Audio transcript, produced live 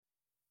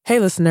Hey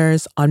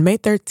listeners, on May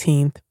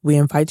 13th, we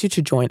invite you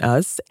to join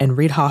us and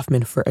Reid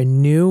Hoffman for a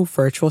new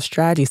virtual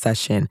strategy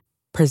session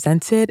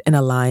presented in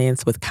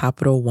alliance with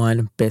Capital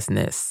One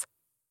Business.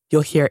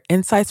 You'll hear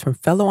insights from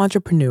fellow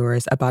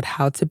entrepreneurs about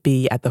how to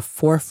be at the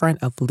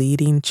forefront of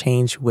leading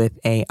change with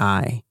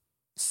AI.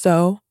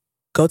 So,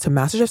 go to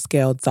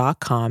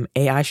mastersofscale.com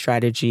AI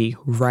strategy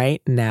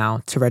right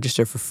now to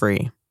register for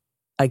free.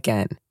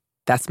 Again,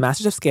 that's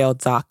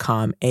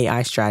mastersofscale.com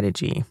AI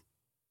strategy.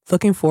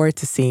 Looking forward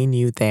to seeing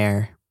you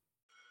there.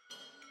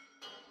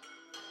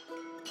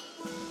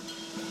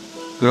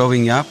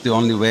 Growing up, the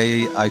only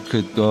way I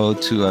could go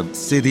to a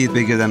city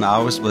bigger than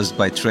ours was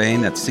by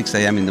train at 6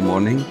 a.m. in the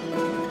morning.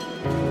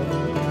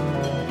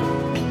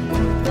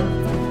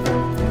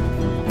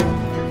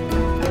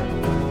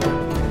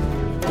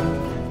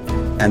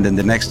 And then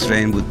the next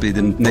train would be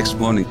the next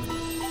morning.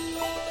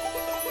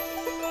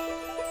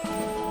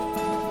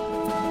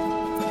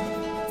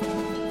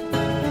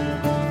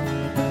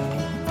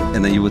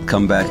 And then you would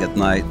come back at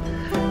night.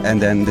 And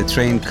then the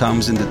train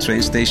comes in the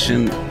train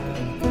station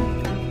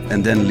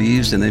and then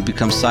leaves, and it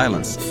becomes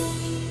silence.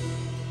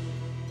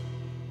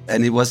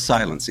 And it was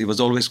silence. It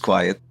was always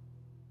quiet.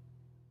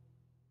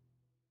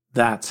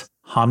 That's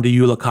Hamdi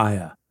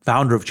Ulukaya,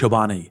 founder of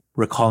Chobani,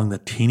 recalling the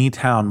teeny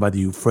town by the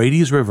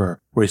Euphrates River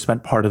where he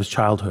spent part of his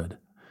childhood.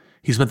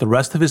 He spent the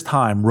rest of his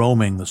time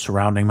roaming the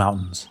surrounding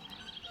mountains.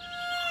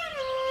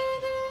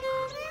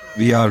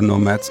 We are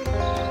nomads.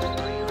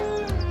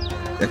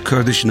 A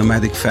Kurdish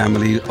nomadic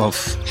family of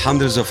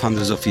hundreds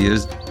of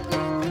years,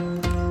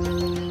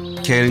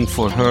 caring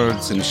for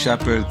herds and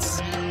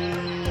shepherds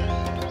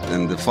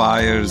and the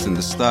fires and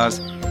the stars.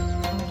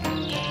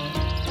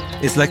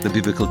 It's like the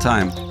biblical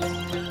time.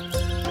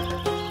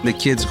 The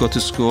kids go to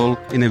school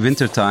in the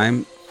winter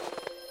time,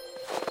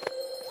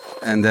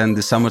 and then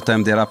the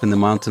summertime they're up in the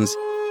mountains.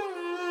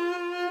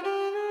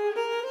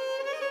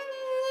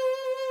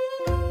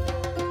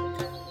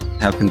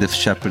 Helping the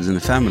shepherds and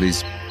the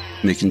families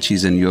making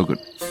cheese and yogurt.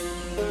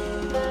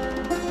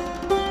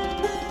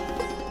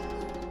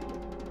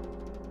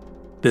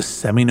 This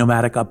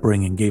semi-nomadic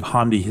upbringing gave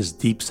Hamdi his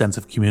deep sense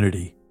of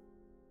community.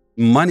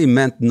 Money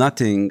meant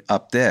nothing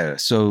up there.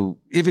 So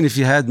even if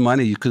you had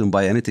money, you couldn't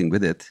buy anything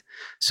with it.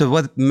 So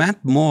what meant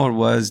more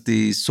was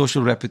the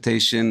social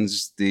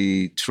reputations,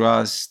 the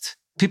trust.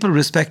 People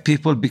respect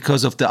people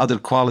because of the other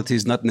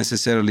qualities, not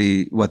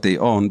necessarily what they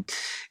own.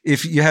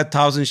 If you had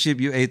 1,000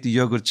 sheep, you ate the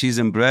yogurt, cheese,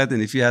 and bread.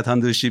 And if you had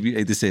 100 sheep, you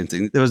ate the same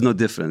thing. There was no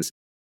difference.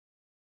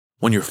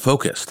 When you're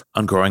focused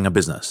on growing a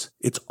business,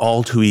 it's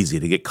all too easy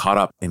to get caught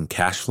up in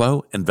cash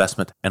flow,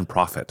 investment, and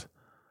profit.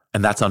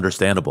 And that's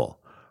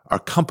understandable. Our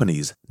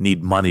companies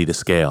need money to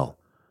scale.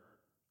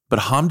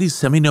 But Hamdi's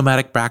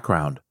semi-nomadic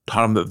background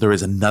taught him that there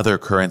is another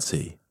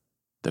currency,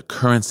 the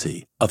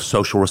currency of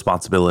social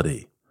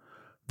responsibility.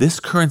 This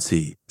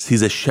currency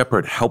sees a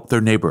shepherd help their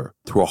neighbor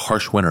through a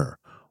harsh winter,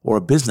 or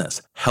a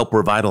business help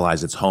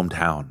revitalize its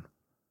hometown.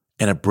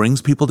 And it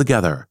brings people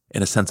together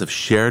in a sense of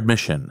shared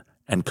mission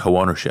and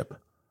co-ownership.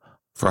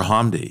 For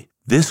Hamdi,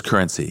 this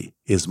currency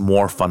is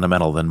more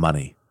fundamental than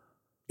money.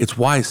 It's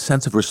why a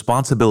sense of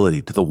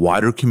responsibility to the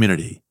wider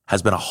community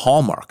has been a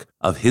hallmark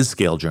of his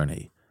scale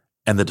journey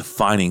and the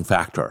defining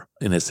factor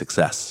in his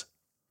success.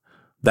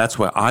 That's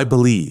why I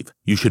believe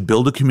you should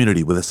build a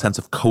community with a sense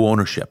of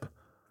co-ownership,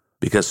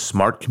 because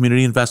smart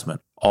community investment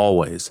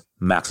always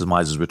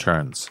maximizes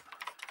returns.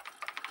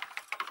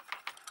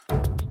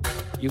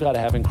 You got to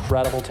have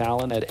incredible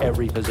talent at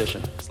every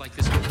position. It's like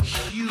this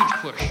huge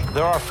push.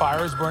 There are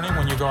fires burning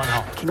when you're going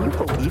home. Can you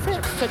believe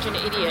it? Such an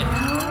idiot.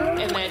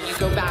 And then you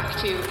go back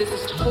to, this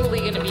is totally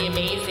going to be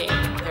amazing.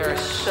 There are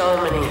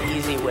so many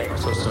easy ways.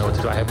 So know what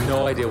to do. I have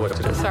no idea what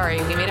to do.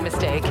 Sorry, we made a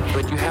mistake.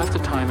 But you have to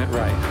time it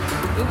right.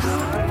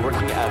 Oops.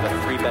 Working out of a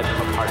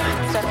 3-bedroom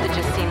apartment. Stuff that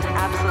just seems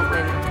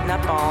absolutely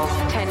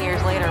nutballs. 10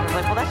 years later, I was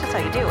like, well, that's just how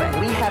you do it.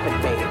 We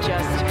haven't made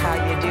Just how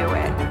you do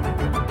it.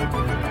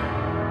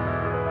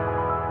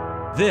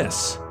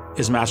 This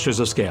is Masters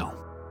of Scale.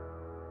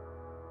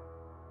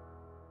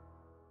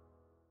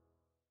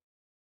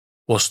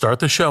 We'll start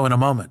the show in a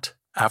moment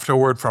after a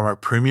word from our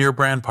premier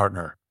brand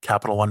partner,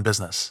 Capital One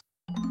Business.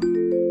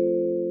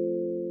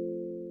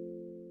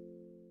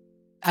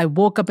 I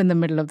woke up in the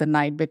middle of the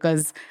night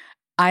because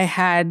I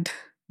had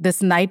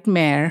this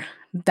nightmare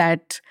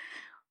that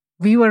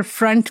we were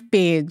front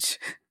page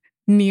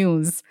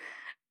news,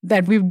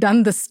 that we've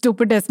done the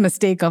stupidest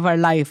mistake of our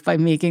life by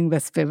making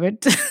this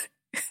pivot.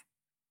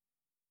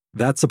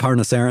 That's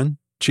Aparna Saran,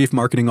 Chief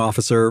Marketing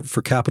Officer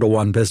for Capital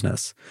One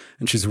Business,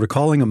 and she's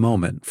recalling a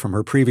moment from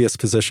her previous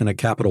position at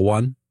Capital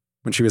One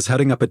when she was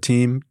heading up a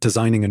team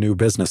designing a new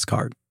business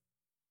card.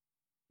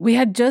 We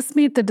had just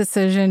made the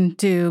decision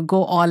to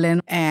go all in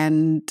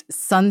and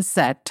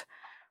sunset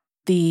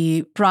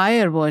the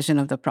prior version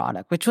of the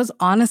product, which was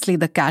honestly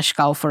the cash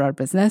cow for our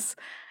business.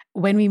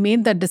 When we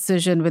made that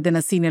decision within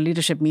a senior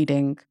leadership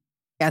meeting,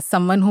 as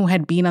someone who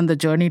had been on the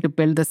journey to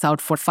build this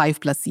out for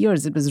 5+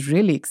 years, it was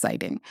really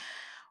exciting.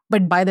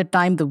 But by the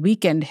time the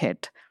weekend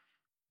hit,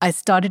 I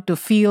started to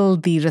feel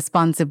the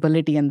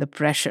responsibility and the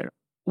pressure.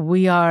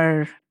 we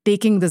are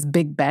taking this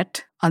big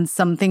bet on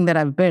something that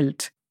I've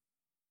built.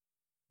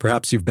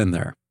 Perhaps you've been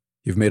there.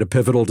 You've made a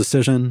pivotal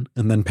decision,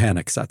 and then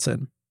panic sets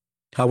in.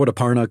 How would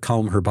Aparna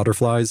calm her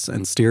butterflies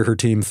and steer her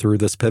team through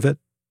this pivot?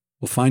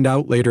 We'll find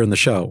out later in the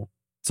show.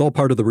 It's all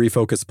part of the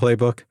Refocus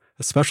Playbook,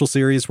 a special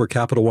series where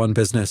Capital One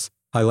Business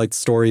highlights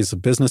stories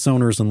of business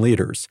owners and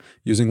leaders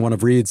using one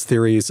of Reid's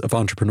theories of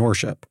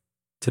entrepreneurship.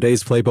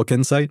 Today's Playbook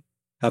Insight: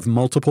 have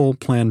multiple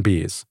Plan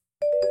Bs.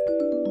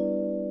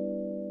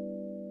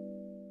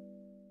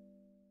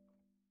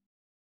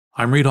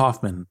 I'm Reid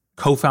Hoffman,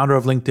 co-founder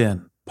of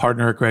LinkedIn,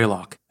 partner at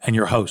Greylock, and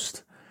your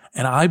host.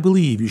 And I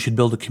believe you should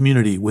build a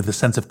community with a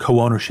sense of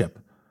co-ownership,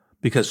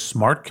 because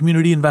smart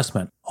community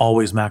investment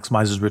always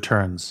maximizes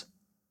returns.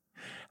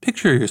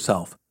 Picture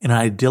yourself in an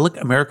idyllic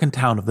American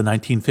town of the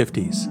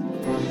 1950s.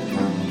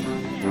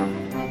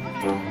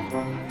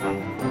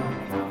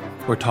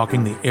 We're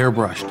talking the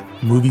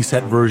airbrushed, movie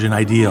set version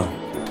ideal,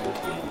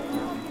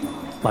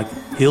 like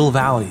Hill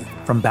Valley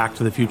from Back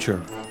to the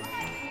Future,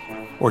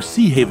 or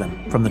Sea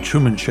Haven from The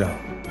Truman Show.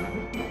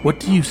 What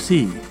do you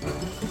see?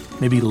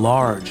 Maybe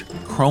large,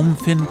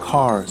 chrome-finned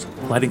cars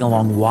gliding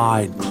along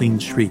wide, clean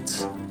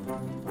streets.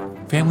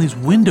 Families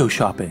window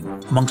shopping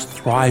amongst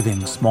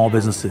thriving small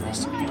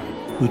businesses.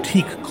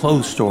 Boutique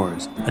clothes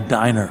stores, a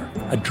diner,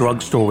 a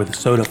drugstore with a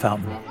soda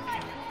fountain.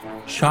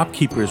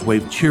 Shopkeepers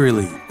wave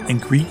cheerily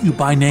and greet you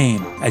by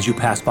name as you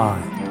pass by.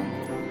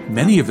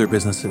 Many of their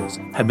businesses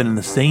have been in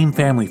the same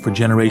family for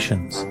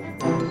generations.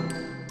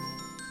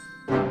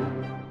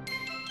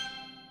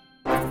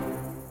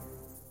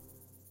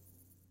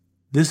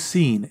 This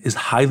scene is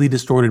highly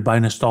distorted by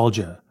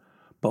nostalgia,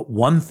 but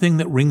one thing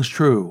that rings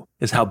true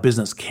is how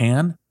business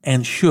can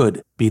and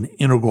should be an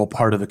integral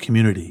part of a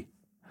community.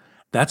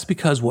 That's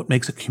because what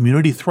makes a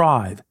community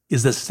thrive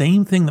is the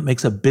same thing that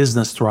makes a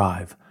business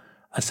thrive: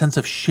 a sense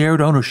of shared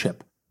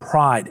ownership,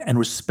 pride, and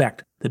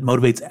respect that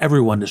motivates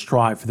everyone to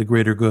strive for the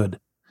greater good.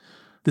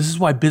 This is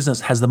why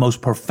business has the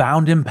most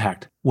profound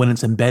impact when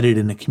it's embedded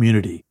in a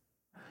community.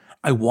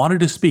 I wanted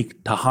to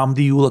speak to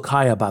Hamdi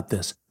Ulukaya about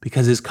this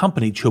because his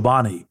company,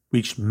 Chobani,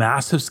 reached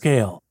massive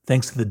scale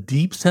thanks to the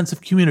deep sense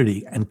of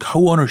community and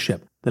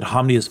co-ownership that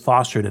Hamdi has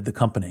fostered at the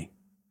company.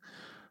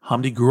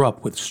 Hamdi grew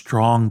up with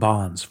strong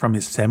bonds from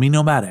his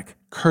semi-nomadic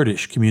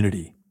Kurdish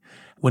community.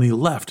 When he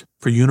left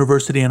for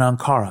university in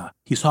Ankara,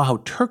 he saw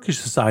how Turkish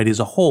society as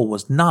a whole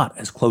was not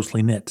as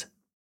closely knit.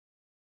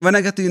 When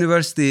I got to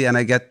university and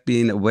I got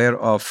being aware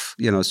of,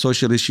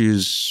 social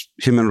issues,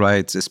 human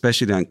rights,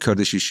 especially on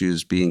Kurdish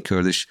issues, being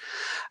Kurdish,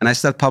 and I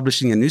started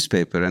publishing a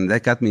newspaper, and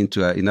that got me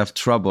into enough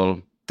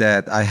trouble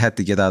that I had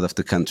to get out of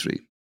the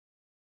country.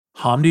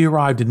 Hamdi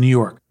arrived in New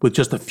York with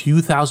just a few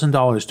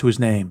 $1,000s to his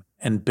name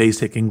and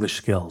basic English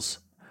skills.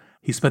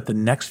 He spent the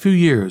next few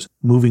years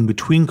moving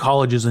between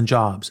colleges and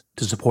jobs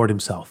to support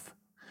himself.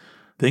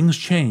 Things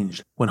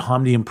changed when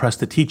Hamdi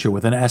impressed a teacher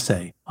with an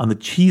essay on the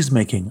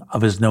cheese-making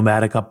of his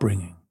nomadic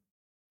upbringing.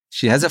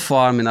 She has a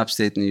farm in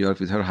upstate New York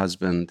with her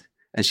husband,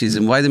 and she's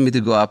invited me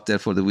to go up there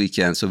for the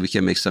weekend so we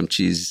can make some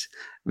cheese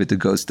with the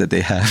goats that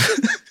they have.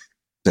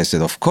 I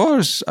said, of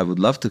course, I would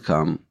love to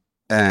come.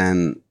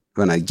 And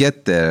when I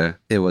get there,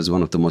 it was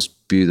one of the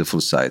most beautiful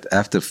sights.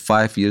 After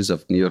 5 years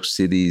of New York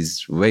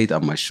City's weight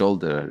on my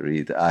shoulder,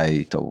 Reid,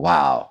 I thought,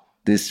 wow,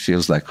 this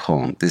feels like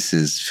home. This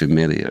is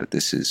familiar.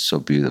 This is so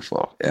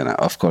beautiful. And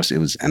of course, it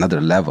was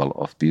another level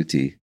of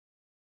beauty.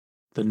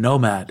 The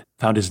nomad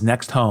found his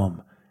next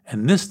home,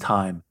 and this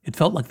time it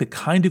felt like the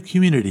kind of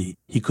community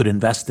he could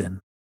invest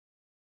in.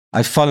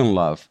 I fell in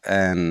love,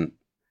 and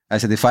I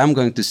said, if I'm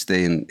going to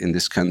stay in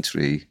this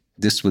country,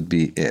 this would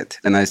be it.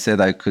 And I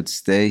said I could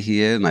stay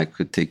here and I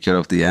could take care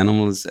of the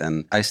animals.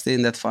 And I stayed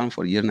in that farm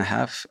for a year and a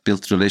half,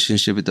 built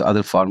relationship with the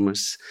other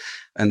farmers.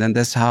 And then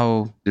that's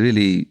how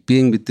really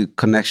being with the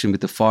connection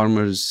with the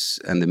farmers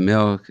and the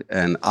milk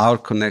and our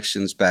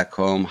connections back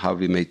home, how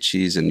we made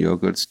cheese and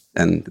yogurts,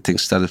 and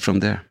things started from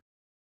there.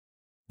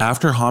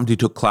 After Hamdi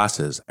took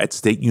classes at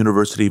State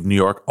University of New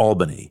York,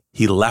 Albany,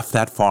 he left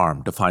that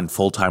farm to find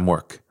full-time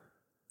work.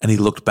 And he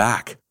looked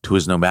back to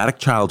his nomadic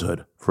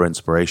childhood for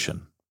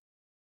inspiration.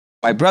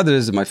 My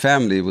brothers and my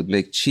family would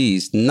make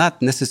cheese,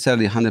 not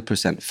necessarily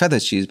 100% feta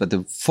cheese, but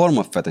the form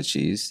of feta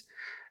cheese.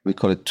 We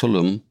call it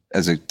tulum.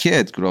 As a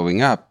kid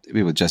growing up,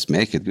 we would just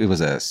make it. It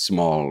was a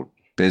small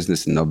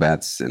business, no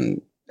bets,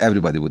 and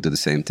everybody would do the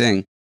same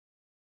thing.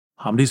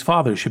 Hamdi's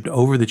father shipped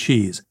over the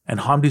cheese,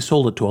 and Hamdi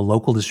sold it to a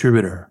local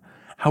distributor.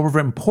 However,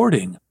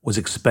 importing was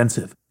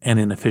expensive and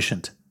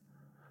inefficient.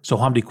 So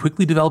Hamdi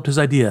quickly developed his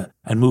idea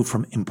and moved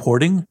from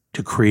importing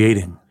to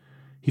creating.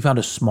 He found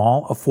a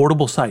small,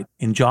 affordable site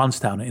in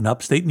Johnstown in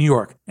upstate New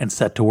York and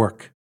set to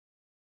work.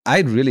 I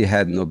really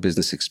had no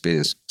business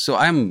experience. So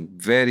I'm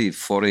very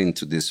foreign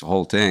to this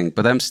whole thing,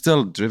 but I'm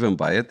still driven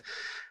by it.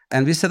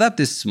 And we set up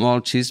this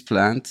small cheese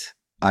plant.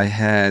 I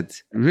had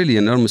really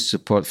enormous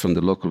support from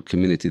the local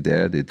community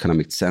there, the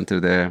economic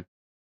center there.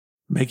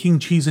 Making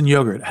cheese and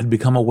yogurt had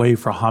become a way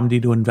for Hamdi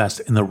to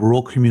invest in the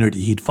rural community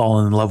he'd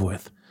fallen in love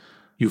with.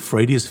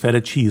 Euphrates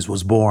Feta Cheese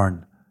was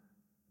born.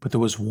 But there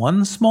was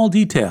one small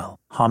detail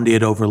Hamdi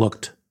had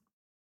overlooked.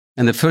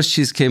 And the first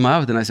cheese came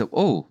out, and I said,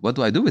 oh, what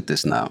do I do with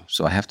this now?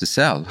 So I have to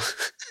sell.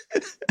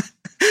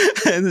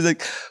 And it's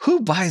like, who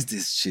buys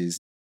this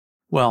cheese?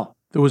 Well,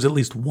 there was at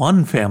least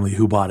one family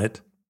who bought it.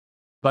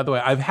 By the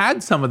way, I've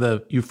had some of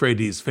the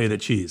Euphrates feta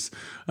cheese.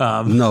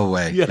 No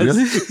way. Yes,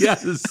 really?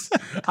 Yes.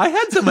 I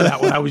had some of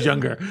that when I was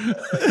younger.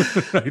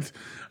 Right?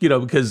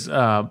 Because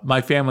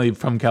my family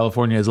from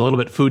California is a little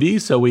bit foodie,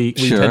 so we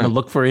tend to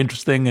look for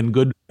interesting and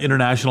good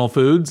international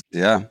foods.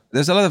 Yeah.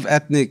 There's a lot of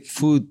ethnic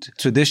food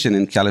tradition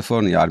in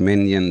California,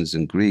 Armenians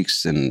and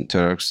Greeks and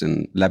Turks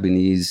and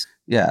Lebanese.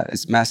 Yeah,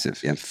 it's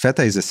massive. And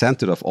feta is the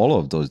center of all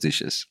of those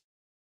dishes.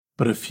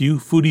 But a few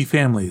foodie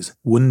families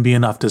wouldn't be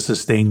enough to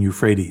sustain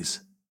Euphrates.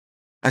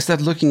 I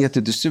started looking at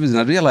the distributors and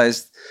I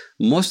realized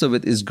most of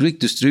it is Greek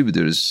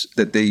distributors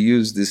that they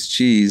use this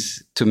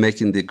cheese to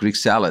make in the Greek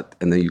salad.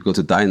 And then you go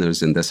to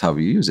diners and that's how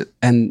you use it.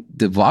 And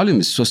the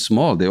volume is so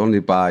small. They only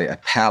buy a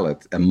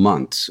pallet a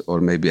month or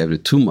maybe every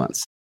 2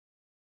 months.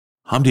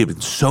 Hamdi had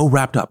been so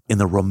wrapped up in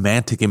the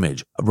romantic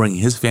image of bringing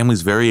his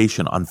family's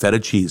variation on feta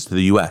cheese to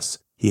the U.S.,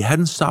 he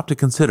hadn't stopped to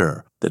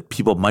consider that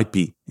people might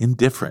be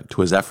indifferent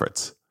to his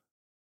efforts.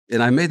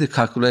 And I made a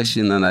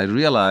calculation and I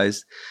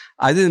realized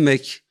I didn't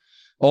make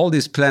all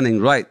this planning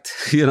right.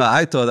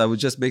 I thought I would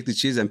just make the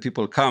cheese and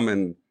people come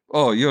and,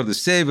 oh, you're the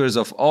saviors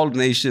of all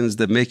nations.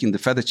 They're making the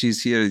feta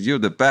cheese here. You're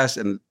the best.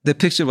 And the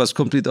picture was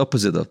complete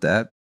opposite of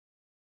that.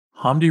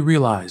 Hamdi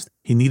realized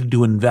he needed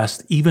to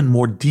invest even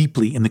more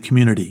deeply in the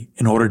community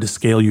in order to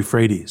scale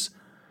Euphrates,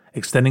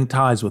 extending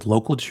ties with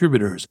local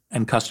distributors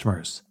and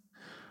customers.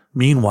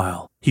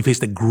 Meanwhile, he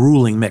faced a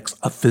grueling mix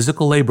of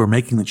physical labor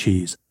making the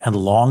cheese and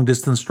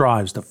long-distance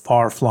drives to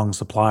far-flung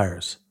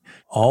suppliers,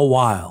 all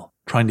while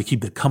trying to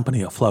keep the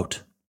company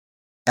afloat.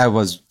 I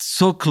was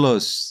so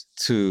close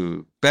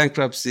to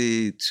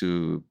bankruptcy,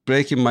 to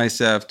breaking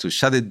myself, to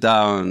shut it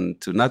down,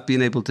 to not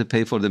being able to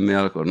pay for the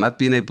milk or not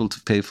being able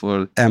to pay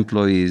for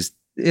employees.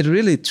 It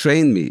really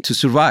trained me to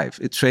survive.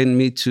 It trained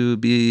me to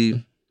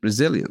be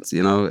resilient.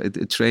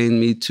 It trained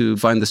me to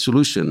find a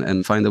solution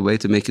and find a way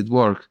to make it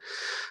work.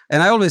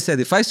 And I always said,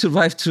 if I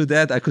survived through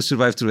that, I could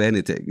survive through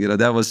anything.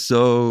 That was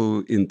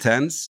so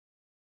intense.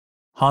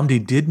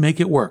 Hamdi did make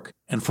it work,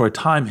 and for a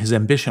time his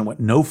ambition went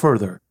no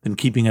further than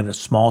keeping it a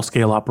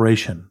small-scale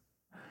operation.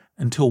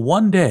 Until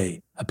one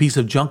day, a piece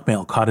of junk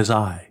mail caught his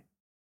eye.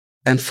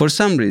 And for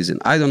some reason,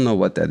 I don't know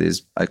what that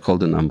is, I called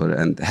the number,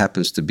 and it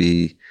happens to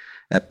be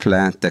a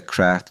plant that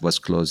Kraft was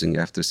closing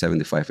after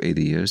 75,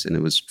 80 years, and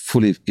it was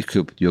fully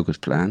equipped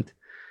yogurt plant,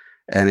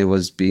 and it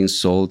was being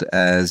sold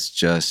as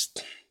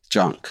just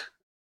junk.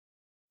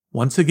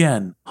 Once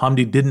again,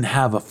 Hamdi didn't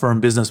have a firm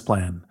business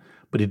plan,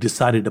 but he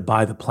decided to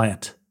buy the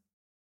plant.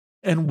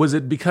 And was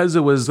it because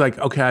it was like,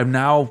 okay, I've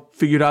now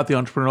figured out the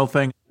entrepreneurial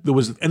thing? There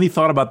was any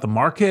thought about the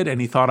market?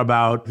 Any thought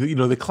about,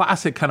 the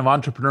classic kind of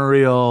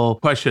entrepreneurial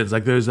questions?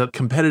 Like there's a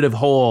competitive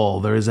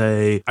hole.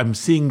 I'm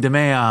seeing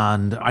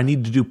demand. I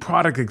need to do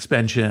product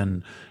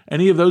expansion.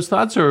 Any of those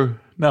thoughts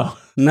or no?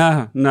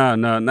 No,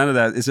 none of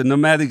that. It's a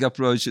nomadic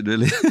approach,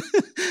 really.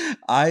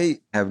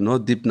 I have no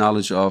deep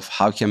knowledge of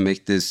how I can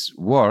make this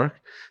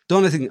work. The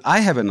only thing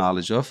I have a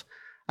knowledge of,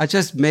 I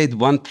just made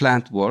one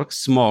plant work,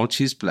 small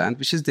cheese plant,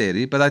 which is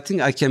dairy, but I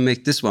think I can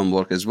make this one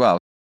work as well.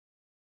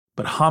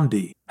 But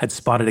Hamdi had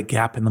spotted a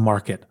gap in the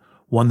market,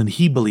 one that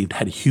he believed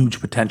had huge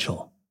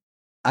potential.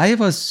 I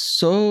was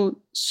so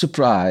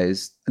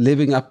surprised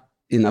living up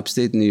in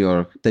upstate New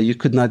York that you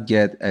could not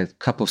get a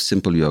cup of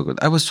simple yogurt.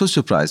 I was so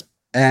surprised.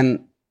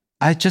 And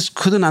I just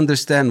couldn't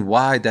understand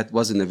why that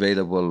wasn't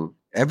available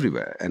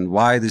everywhere and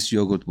why this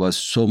yogurt was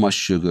so much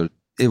sugar.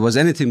 It was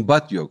anything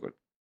but yogurt.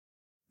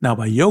 Now,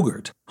 by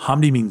yogurt,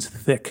 Hamdi means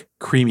thick,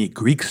 creamy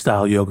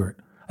Greek-style yogurt,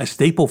 a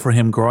staple for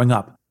him growing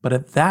up, but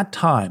at that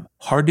time,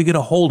 hard to get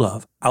a hold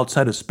of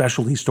outside of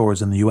specialty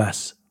stores in the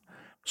U.S.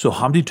 So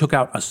Hamdi took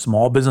out a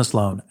small business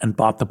loan and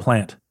bought the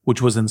plant,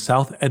 which was in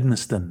South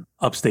Edenston,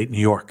 upstate New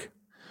York.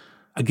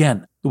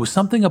 Again, there was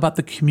something about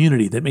the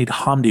community that made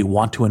Hamdi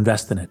want to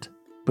invest in it,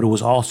 but it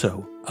was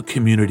also a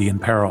community in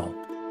peril.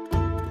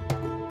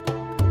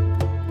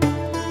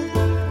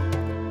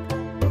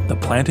 The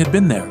plant had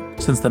been there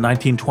since the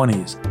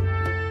 1920s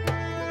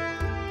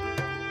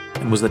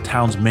and was the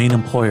town's main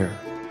employer,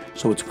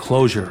 so its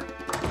closure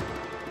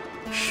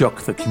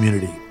shook the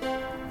community.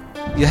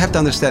 You have to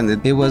understand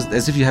that it was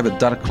as if you have a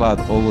dark cloud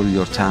over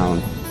your town.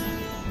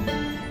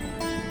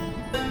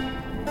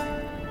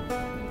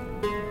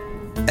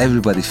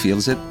 Everybody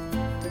feels it.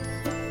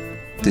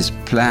 This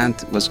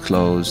plant was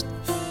closed.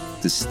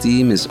 The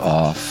steam is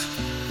off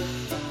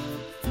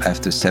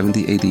after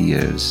 70, 80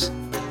 years.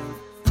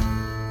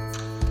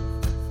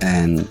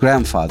 And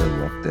grandfather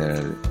worked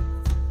there,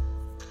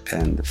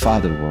 and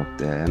father worked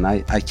there, and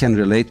I can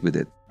relate with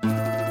it.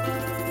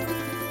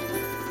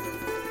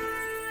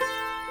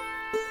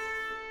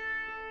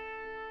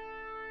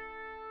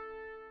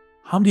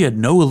 Hamdi had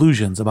no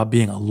illusions about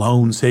being a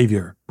lone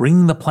savior,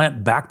 bringing the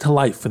plant back to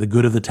life for the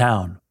good of the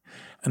town.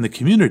 And the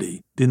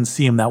community didn't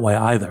see him that way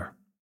either.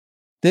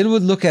 They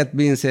would look at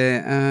me and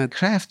say,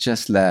 Kraft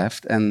just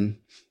left, and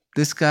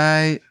this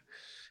guy,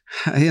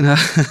 You know,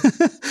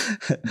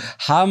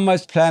 how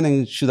much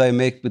planning should I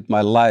make with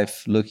my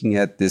life looking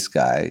at this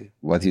guy,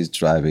 what he's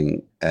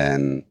driving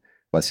and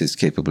what's his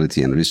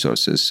capability and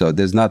resources? So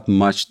there's not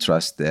much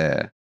trust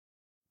there.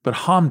 But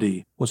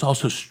Hamdi was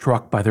also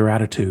struck by their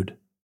attitude.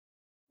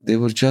 They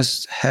were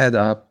just head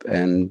up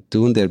and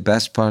doing their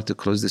best part to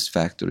close this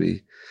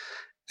factory.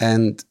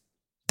 And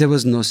there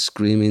was no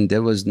screaming.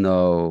 There was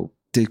no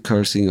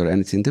cursing or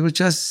anything. They were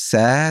just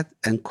sad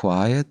and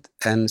quiet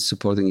and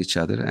supporting each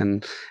other.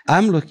 And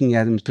I'm looking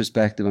at it in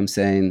perspective. I'm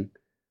saying,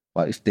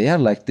 well, if they are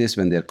like this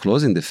when they're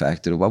closing the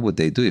factory, what would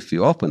they do if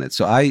you open it?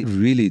 So I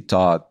really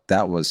thought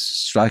that was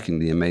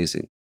strikingly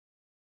amazing.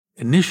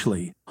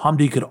 Initially,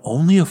 Hamdi could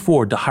only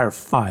afford to hire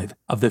 5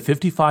 of the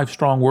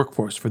 55-strong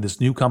workforce for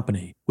this new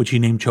company, which he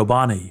named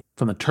Chobani,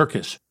 from the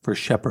Turkish for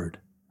shepherd.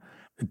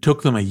 It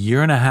took them a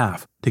year and a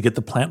half to get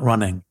the plant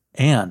running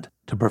and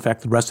to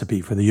perfect the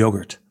recipe for the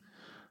yogurt.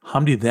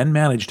 Hamdi then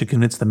managed to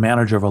convince the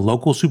manager of a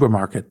local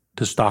supermarket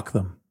to stock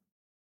them.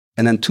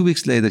 And then 2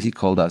 weeks later, he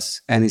called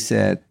us and he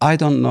said, I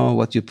don't know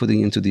what you're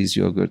putting into these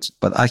yogurts,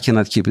 but I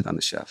cannot keep it on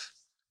the shelf.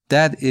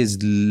 That is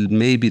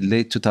maybe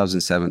late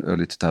 2007,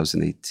 early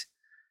 2008.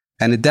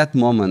 And at that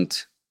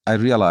moment, I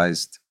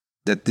realized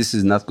that this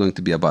is not going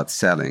to be about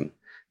selling.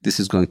 This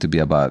is going to be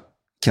about,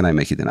 can I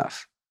make it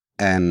enough?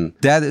 And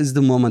that is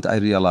the moment I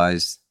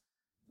realized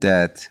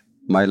that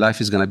my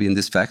life is going to be in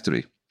this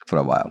factory for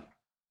a while.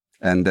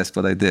 And that's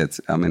what I did.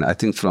 I mean, I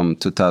think from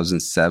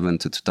 2007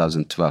 to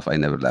 2012, I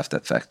never left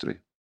that factory.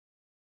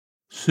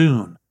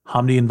 Soon,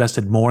 Hamdi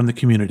invested more in the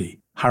community,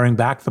 hiring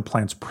back the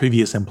plant's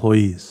previous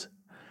employees.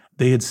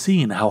 They had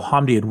seen how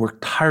Hamdi had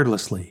worked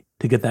tirelessly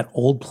to get that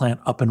old plant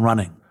up and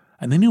running,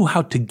 and they knew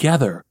how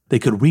together they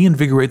could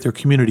reinvigorate their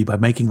community by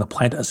making the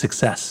plant a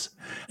success.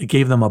 It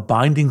gave them a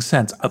binding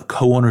sense of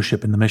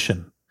co-ownership in the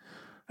mission.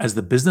 As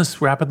the business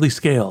rapidly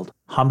scaled,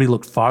 Hamdi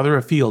looked farther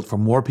afield for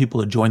more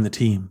people to join the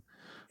team.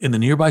 In the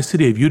nearby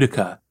city of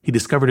Utica, he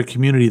discovered a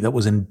community that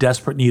was in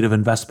desperate need of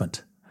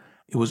investment.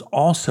 It was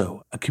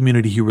also a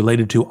community he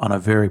related to on a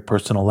very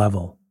personal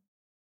level.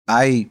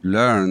 I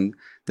learned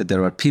that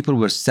there are people who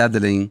were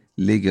settling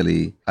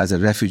legally as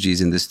refugees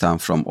in this town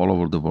from all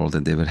over the world,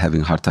 and they were having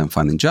a hard time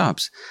finding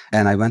jobs.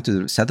 And I went to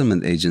the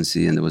settlement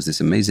agency, and there was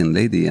this amazing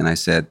lady, and I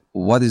said,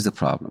 what is the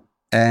problem?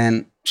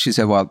 And she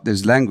said, well,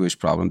 there's language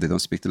problem. They don't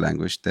speak the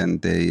language. Then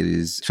there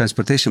is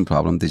transportation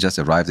problem. They just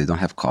arrived. They don't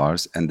have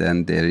cars. And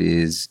then there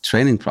is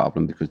training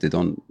problem because they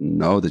don't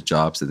know the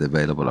jobs that are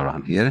available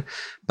around here.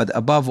 But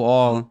above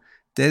all,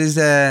 there is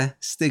a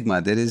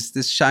stigma. There is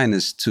this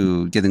shyness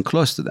to getting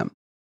close to them.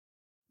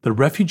 The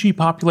refugee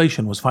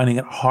population was finding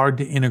it hard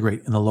to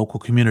integrate in the local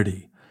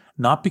community,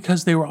 not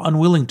because they were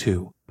unwilling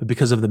to, but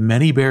because of the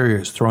many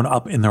barriers thrown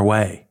up in their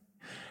way.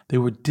 They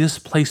were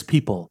displaced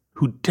people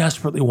who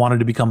desperately wanted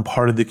to become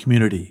part of the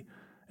community,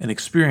 an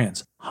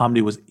experience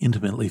Hamdi was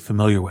intimately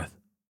familiar with.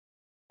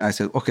 I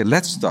said, okay,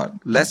 let's start.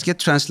 Let's get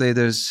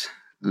translators.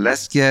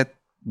 Let's get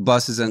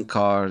buses and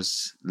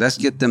cars. Let's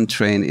get them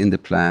trained in the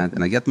plant.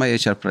 And I get my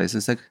HR person.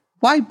 It's like,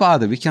 why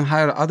bother? We can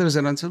hire others.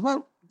 And I said,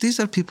 well, these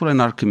are people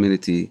in our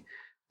community.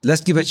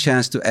 Let's give a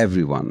chance to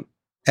everyone.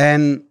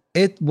 And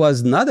it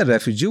was not a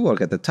refugee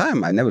work at the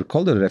time. I never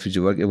called it a refugee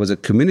work. It was a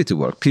community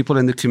work. People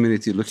in the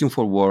community looking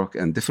for work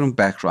and different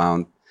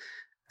background.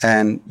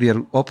 And we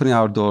are opening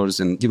our doors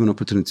and giving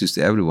opportunities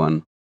to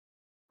everyone.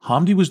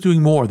 Hamdi was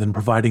doing more than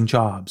providing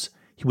jobs.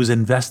 He was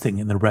investing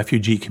in the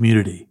refugee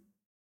community.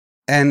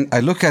 And I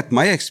look at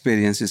my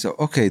experiences,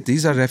 okay,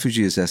 these are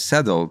refugees that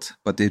settled,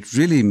 but it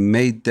really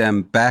made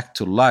them back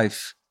to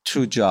life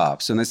through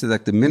jobs. And I said,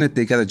 like, the minute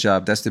they get a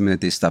job, that's the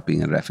minute they stop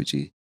being a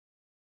refugee.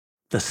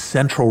 The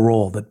central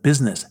role that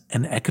business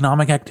and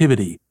economic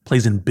activity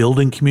plays in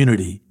building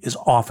community is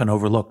often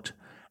overlooked,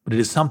 but it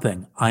is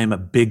something I am a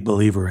big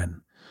believer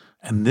in.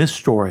 And this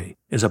story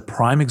is a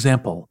prime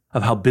example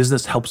of how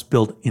business helps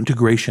build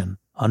integration,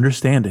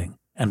 understanding,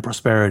 and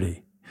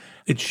prosperity.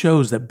 It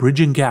shows that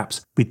bridging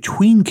gaps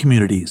between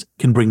communities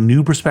can bring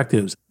new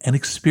perspectives and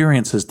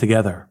experiences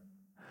together.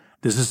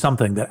 This is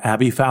something that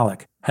Abby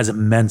Fallick has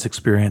immense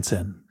experience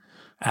in.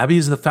 Abby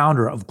is the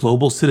founder of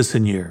Global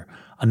Citizen Year,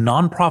 a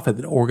nonprofit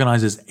that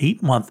organizes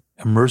 8-month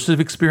immersive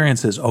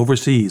experiences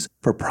overseas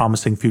for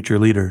promising future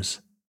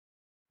leaders.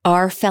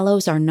 Our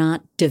fellows are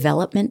not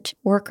development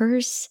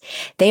workers.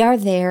 They are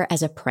there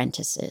as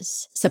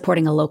apprentices,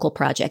 supporting a local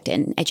project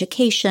in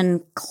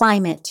education,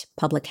 climate,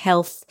 public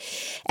health,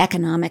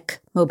 economic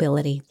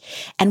mobility.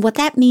 And what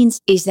that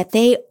means is that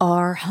they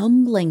are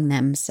humbling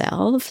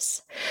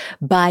themselves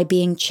by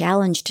being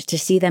challenged to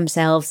see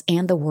themselves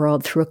and the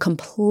world through a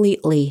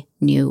completely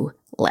new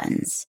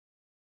lens.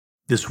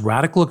 This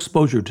radical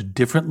exposure to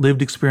different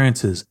lived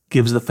experiences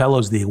gives the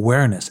fellows the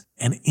awareness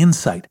and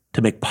insight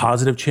to make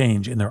positive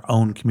change in their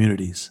own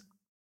communities.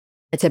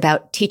 It's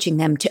about teaching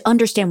them to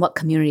understand what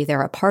community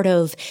they're a part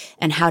of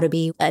and how to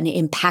be an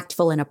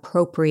impactful and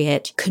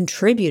appropriate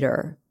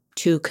contributor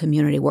to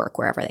community work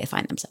wherever they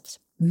find themselves.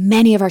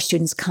 Many of our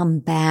students come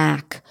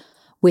back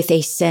with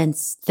a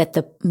sense that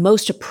the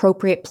most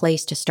appropriate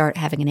place to start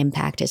having an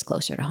impact is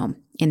closer to home,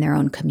 in their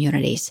own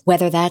communities,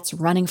 whether that's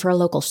running for a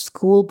local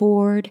school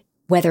board,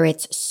 whether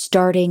it's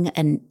starting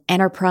an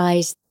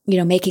enterprise,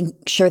 making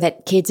sure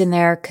that kids in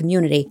their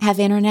community have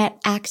internet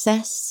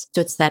access.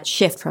 So it's that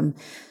shift from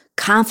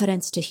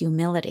confidence to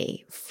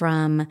humility,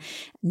 from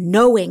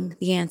knowing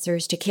the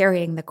answers to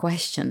carrying the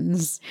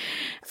questions,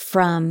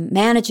 from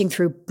managing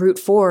through brute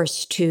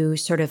force to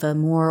sort of a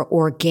more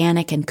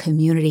organic and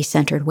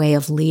community-centered way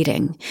of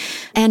leading.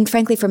 And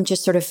frankly, from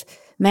just sort of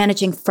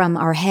managing from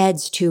our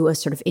heads to a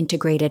sort of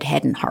integrated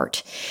head and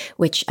heart,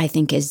 which I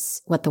think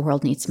is what the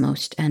world needs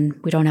most, and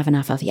we don't have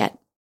enough of yet.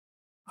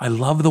 I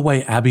love the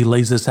way Abby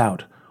lays this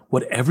out.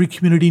 What every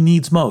community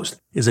needs most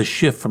is a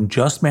shift from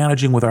just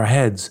managing with our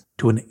heads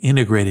to an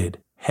integrated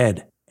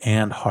head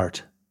and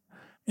heart.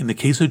 In the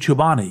case of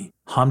Chobani,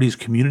 Hamdi's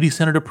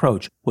community-centered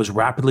approach was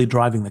rapidly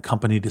driving the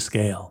company to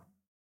scale.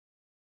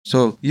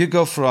 So you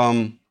go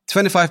from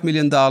 $25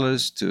 million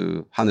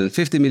to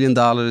 $150 million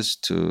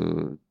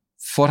to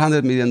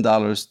 $400 million to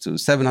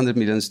 $700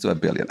 million to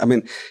 $1 billion. I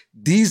mean,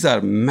 these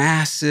are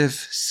massive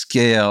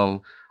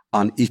scale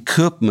on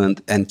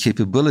equipment and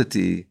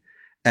capability,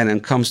 and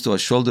it comes to a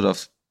shoulder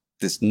of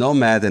this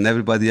nomad and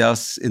everybody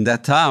else in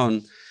that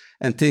town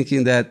and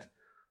thinking that,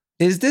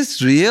 is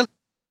this real?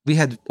 We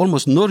had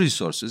almost no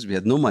resources. We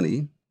had no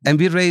money, and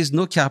we raised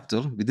no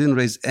capital. We didn't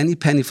raise any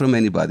penny from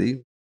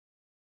anybody.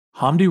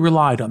 Hamdi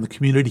relied on the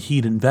community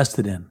he'd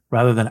invested in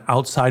rather than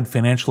outside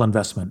financial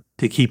investment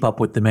to keep up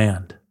with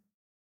demand.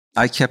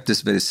 I kept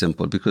this very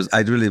simple because I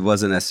really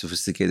wasn't a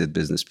sophisticated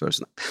business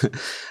person.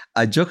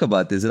 I joke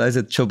about this, and I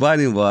said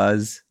Chobani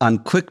was on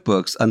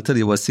QuickBooks until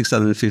it was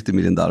 $650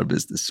 million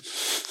business.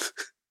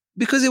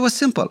 Because it was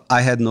simple.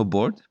 I had no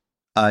board.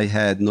 I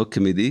had no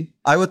committee.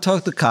 I would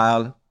talk to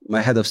Kyle,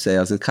 my head of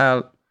sales, and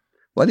Kyle,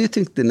 what do you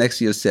think the next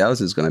year's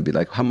sales is going to be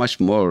like? How much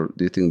more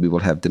do you think we will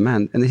have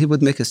demand? And he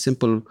would make a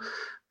simple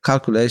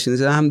calculation. He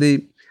said,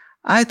 Hamdi,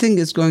 I think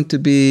it's going to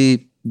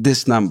be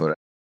this number.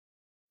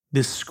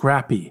 This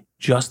scrappy,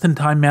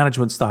 just-in-time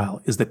management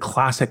style is the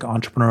classic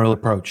entrepreneurial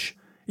approach.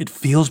 It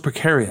feels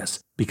precarious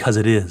because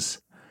it is.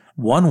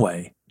 One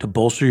way to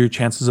bolster your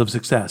chances of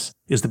success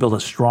is to build a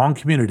strong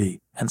community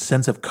and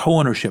sense of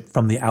co-ownership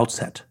from the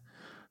outset.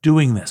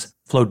 Doing this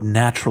flowed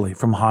naturally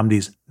from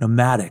Hamdi's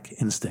nomadic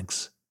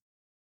instincts.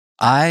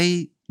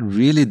 I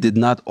really did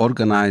not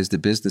organize the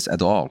business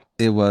at all.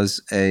 It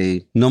was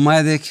a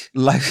nomadic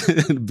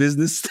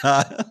business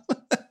style.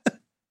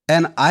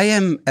 And I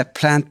am a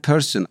plant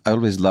person. I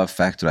always love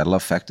factory. I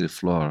love factory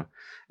floor.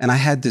 And I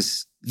had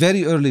this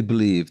very early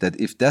belief that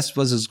if that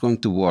was going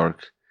to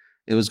work,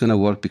 it was going to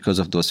work because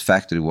of those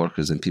factory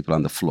workers and people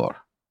on the floor.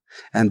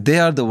 And they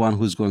are the one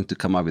who's going to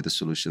come up with the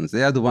solutions.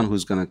 They are the one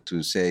who's going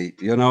to say,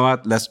 you know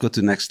what, let's go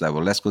to next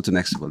level. Let's go to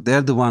next level.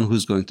 They're the one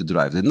who's going to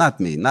drive it, not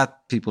me,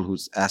 not people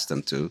who's asked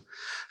them to.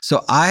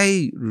 So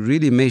I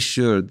really made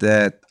sure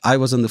that I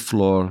was on the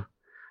floor.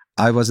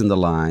 I was in the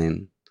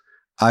line.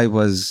 I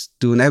was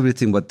doing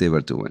everything what they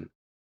were doing.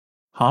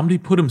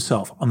 Hamdi put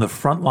himself on the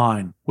front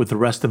line with the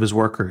rest of his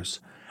workers.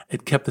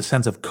 It kept the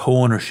sense of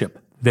co-ownership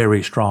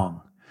very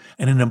strong,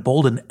 and it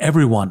emboldened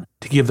everyone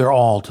to give their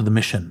all to the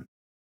mission.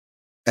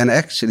 And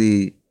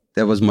actually,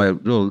 that was my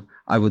rule.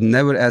 I would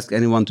never ask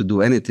anyone to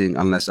do anything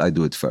unless I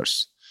do it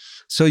first.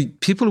 So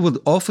people would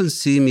often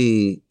see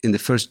me in the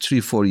first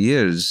 3-4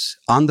 years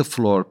on the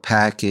floor,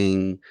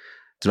 packing,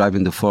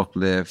 driving the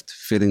forklift,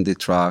 filling the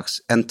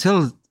trucks,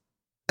 until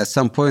at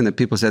some point that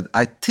people said,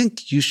 I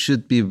think you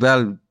should be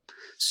well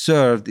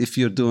served if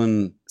you're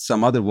doing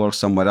some other work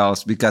somewhere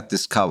else. We got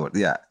this covered.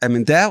 Yeah. I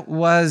mean, that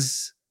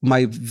was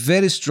my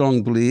very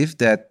strong belief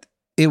that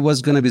it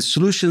was going to be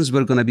solutions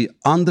were going to be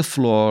on the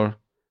floor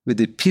with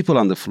the people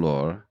on the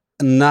floor,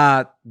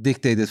 not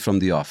dictated from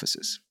the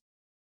offices.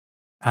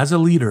 As a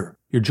leader,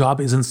 your job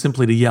isn't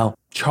simply to yell,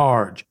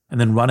 charge, and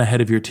then run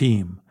ahead of your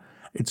team.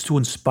 It's to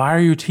inspire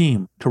your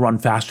team to run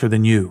faster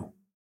than you.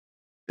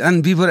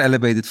 And we were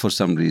elevated for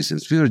some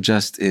reasons. We were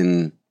just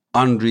in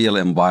unreal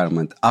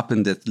environment up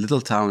in that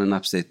little town in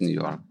upstate New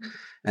York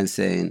and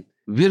saying,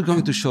 we're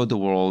going to show the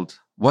world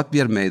what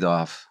we are made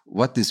of,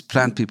 what these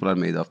plant people are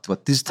made of,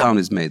 what this town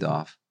is made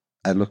of.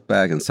 I look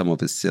back and some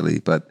of it's silly,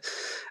 but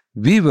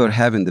we were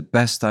having the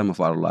best time of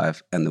our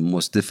life and the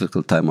most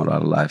difficult time of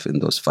our life in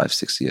those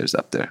 5-6 years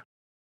up there.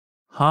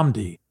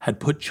 Hamdi had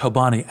put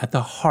Chobani at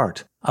the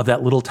heart of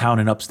that little town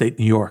in upstate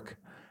New York.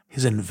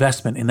 His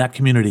investment in that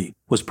community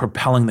was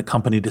propelling the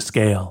company to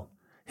scale.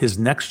 His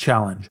next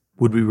challenge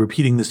would be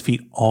repeating this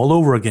feat all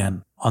over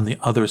again on the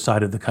other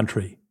side of the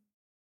country.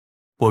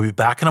 We'll be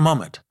back in a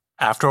moment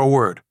after a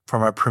word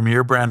from our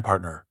premier brand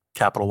partner,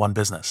 Capital One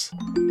Business.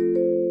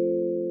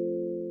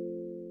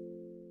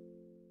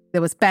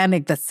 There was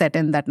panic that set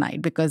in that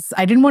night because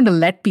I didn't want to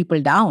let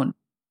people down.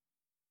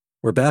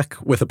 We're back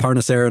with Aparna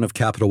Saran of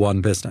Capital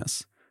One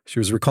Business. She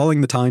was recalling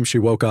the time she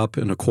woke up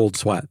in a cold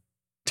sweat,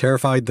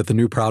 terrified that the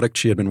new product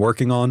she had been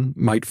working on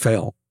might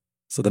fail.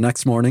 So the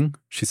next morning,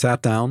 she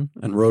sat down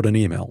and wrote an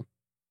email.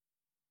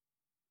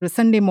 It was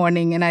Sunday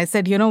morning, and I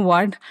said, you know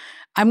what?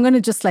 I'm going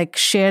to just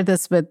share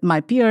this with my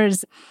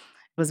peers. It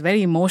was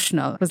very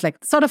emotional. It was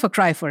sort of a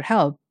cry for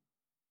help.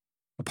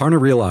 Aparna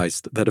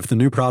realized that if the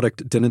new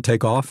product didn't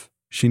take off,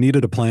 she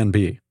needed a plan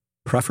B,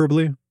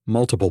 preferably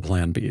multiple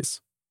plan Bs.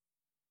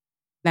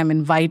 I'm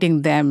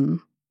inviting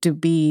them to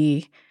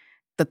be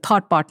the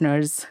thought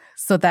partners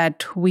so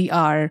that we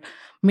are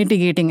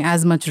mitigating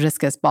as much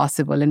risk as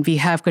possible and we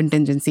have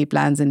contingency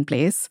plans in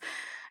place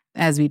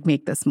as we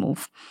make this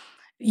move.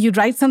 You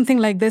write something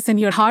like this and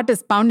your heart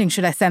is pounding,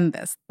 should I send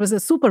this? It was a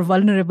super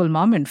vulnerable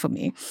moment for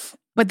me.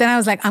 But then I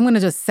was like, I'm going to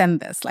just send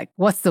this. Like,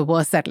 what's the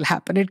worst that'll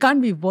happen? It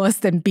can't be worse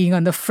than being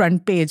on the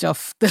front page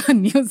of the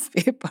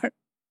newspaper.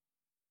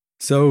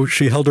 So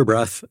she held her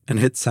breath and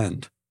hit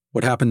send.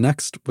 What happened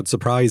next would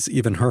surprise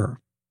even her.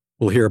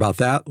 We'll hear about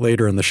that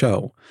later in the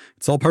show.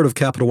 It's all part of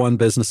Capital One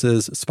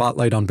Business's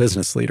Spotlight on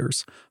Business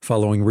Leaders,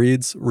 following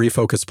Reid's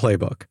Refocus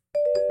Playbook.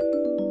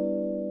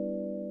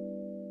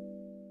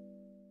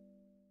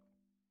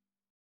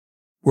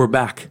 We're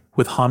back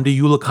with Hamdi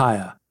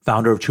Ulukaya,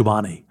 founder of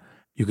Chobani.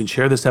 You can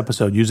share this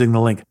episode using the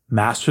link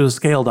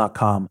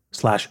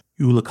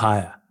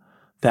masterthescale.com/Ulukaya.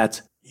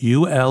 That's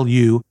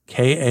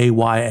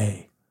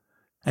ULUKAYA.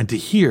 And to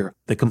hear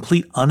the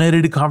complete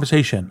unedited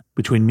conversation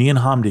between me and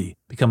Hamdi,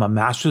 become a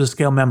Master of the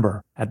Scale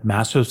member at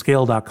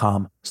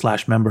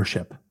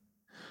masterofscale.com/membership.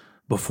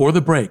 Before the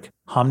break,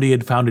 Hamdi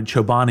had founded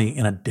Chobani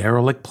in a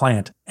derelict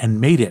plant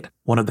and made it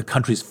one of the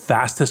country's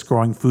fastest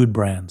growing food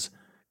brands,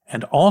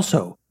 and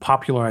also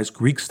popularized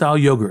Greek-style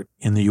yogurt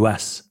in the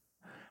US.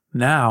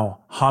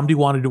 Now, Hamdi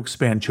wanted to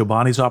expand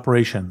Chobani's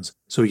operations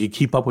so he could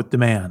keep up with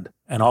demand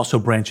and also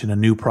branch into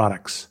new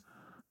products.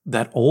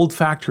 That old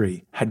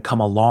factory had come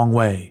a long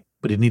way,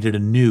 but it needed a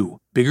new,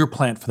 bigger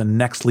plant for the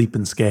next leap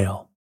in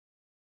scale.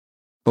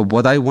 But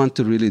what I want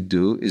to really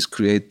do is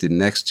create the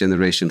next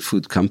generation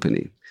food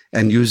company,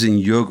 and using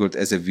yogurt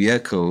as a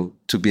vehicle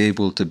to be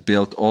able to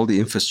build all the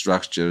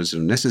infrastructures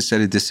and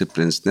necessary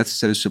disciplines,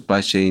 necessary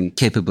supply chain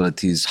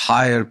capabilities,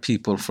 hire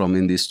people from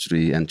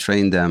industry and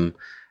train them,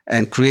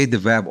 and create the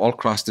web all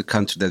across the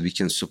country that we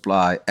can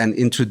supply, and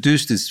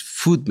introduce this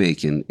food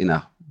making in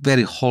a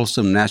very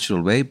wholesome,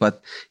 natural way,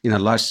 but in a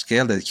large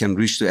scale that can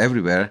reach to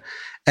everywhere,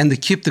 and to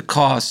keep the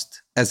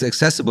cost as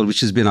accessible,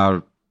 which has been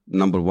our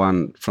number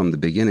one from the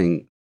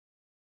beginning.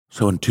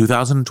 So in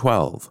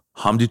 2012,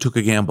 Hamdi took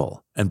a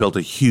gamble and built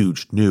a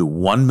huge new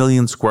 1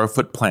 million square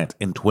foot plant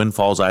in Twin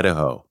Falls,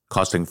 Idaho,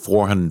 costing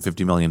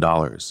 $450 million.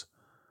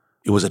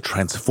 It was a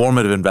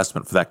transformative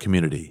investment for that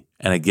community.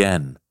 And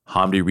again,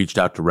 Hamdi reached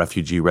out to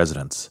refugee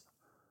residents.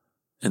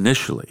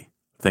 Initially,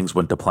 things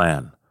went to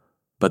plan.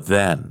 But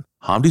then,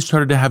 Hamdi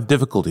started to have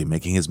difficulty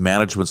making his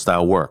management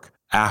style work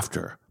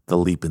after the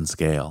leap in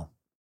scale.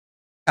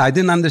 I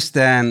didn't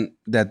understand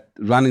that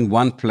running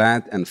one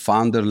plant and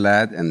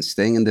founder-led and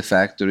staying in the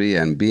factory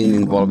and being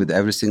involved with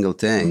every single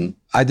thing,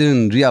 I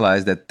didn't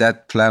realize that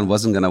that plan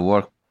wasn't going to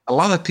work. A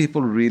lot of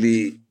people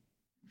really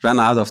ran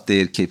out of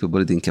their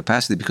capability and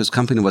capacity because the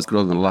company was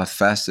growing a lot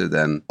faster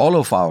than all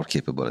of our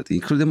capability,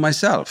 including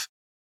myself.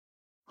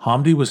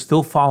 Hamdi was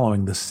still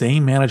following the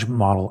same management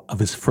model of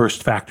his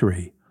first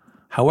factory.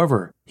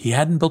 However, he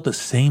hadn't built the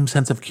same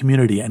sense of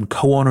community and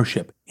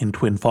co-ownership in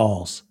Twin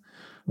Falls.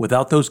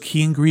 Without those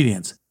key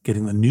ingredients,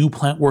 getting the new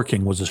plant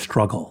working was a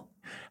struggle.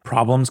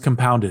 Problems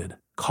compounded,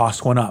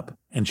 costs went up,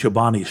 and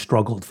Chobani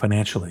struggled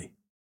financially.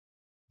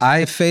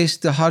 I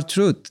faced the hard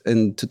truth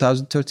in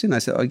 2013. I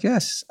said, oh,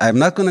 yes, I'm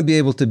not going to be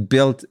able to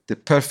build the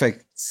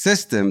perfect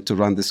system to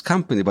run this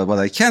company, but what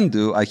I can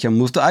do, I can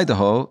move to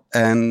Idaho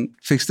and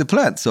fix the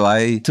plant. So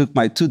I took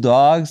my 2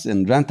 dogs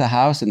and rent a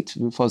house in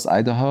Twin Falls,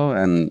 Idaho,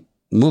 and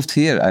moved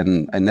here.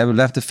 And I never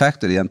left the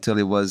factory until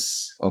it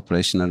was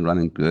operational and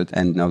running good.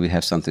 And now we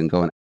have something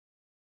going.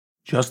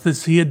 Just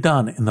as he had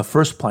done in the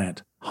first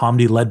plant,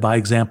 Hamdi led by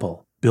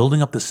example,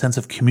 building up the sense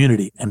of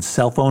community and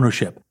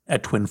self-ownership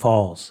at Twin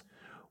Falls.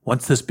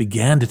 Once this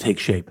began to take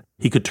shape,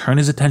 he could turn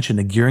his attention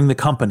to gearing the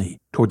company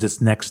towards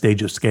its next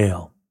stage of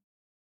scale.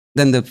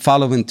 Then the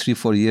following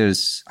 3-4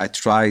 years, I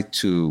tried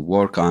to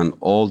work on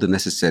all the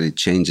necessary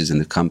changes in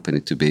the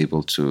company to be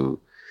able to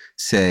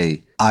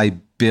say, I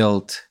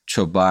built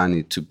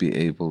Chobani to be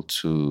able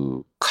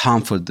to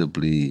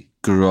comfortably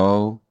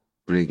grow,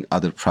 bring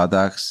other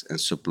products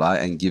and supply,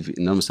 and give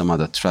enormous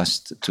amount of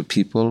trust to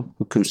people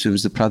who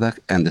consumes the product,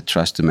 and the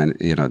trust to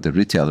the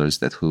retailers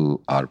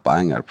who are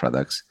buying our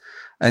products.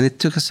 And it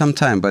took us some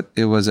time, but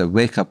it was a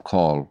wake-up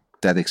call.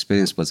 That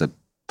experience was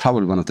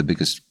probably one of the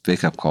biggest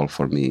wake-up call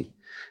for me,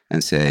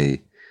 and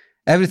say,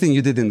 everything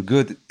you did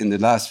good in the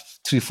last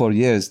 3-4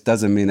 years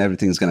doesn't mean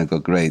everything's going to go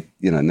great,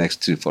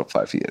 next 3, 4,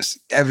 5 years.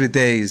 Every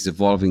day is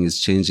evolving, is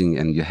changing,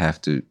 and you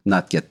have to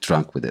not get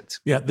drunk with it.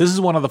 Yeah, this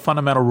is one of the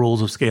fundamental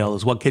rules of scale,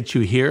 is what gets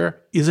you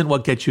here isn't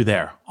what gets you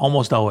there,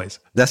 almost always.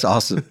 That's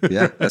awesome.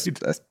 Yeah, that's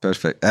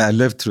perfect. I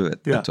lived through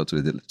it. Yeah. I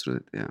totally did live through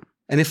it, yeah.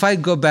 And if I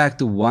go back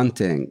to one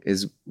thing,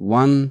 is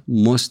one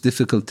most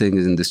difficult thing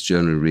in this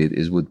journey,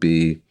 Reid, would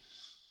be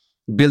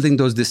building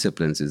those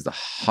disciplines is the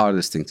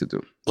hardest thing to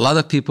do. A lot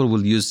of people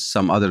will use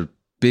some other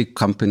big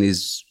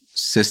companies'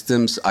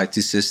 systems, IT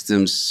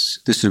systems,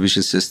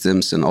 distribution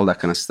systems, and all that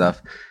kind of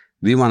stuff.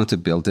 We wanted to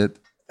build it.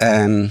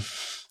 And,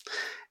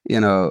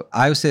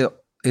 I would say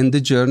in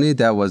the journey,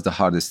 that was the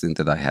hardest thing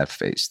that I have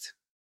faced.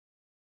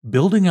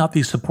 Building out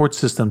these support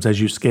systems as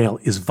you scale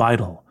is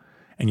vital,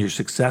 and your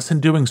success in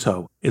doing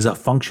so is a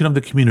function of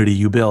the community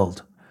you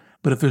build.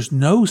 But if there's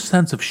no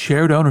sense of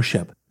shared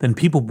ownership, then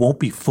people won't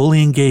be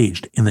fully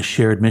engaged in the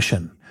shared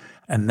mission.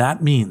 And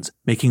that means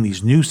making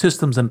these new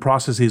systems and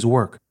processes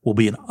work will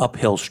be an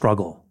uphill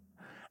struggle.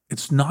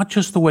 It's not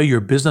just the way your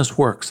business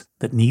works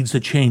that needs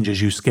to change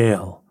as you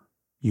scale.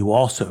 You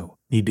also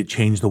need to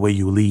change the way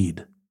you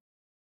lead.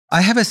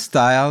 I have a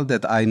style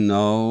that I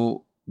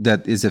know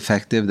that is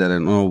effective, that I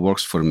know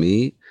works for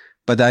me.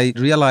 But I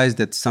realized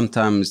that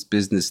sometimes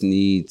business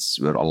needs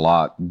were a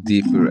lot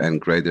deeper and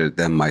greater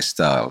than my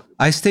style.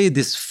 I stay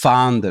this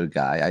founder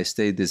guy. I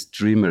stay this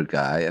dreamer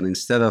guy. And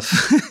instead of,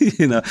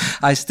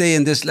 I stay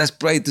in this, let's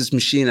break this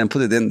machine and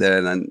put it in there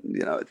and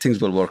then,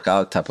 things will work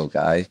out type of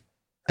guy.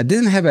 I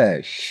didn't have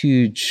a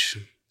huge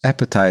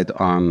appetite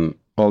on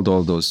all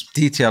those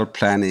detailed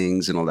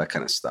plannings and all that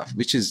kind of stuff,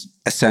 which is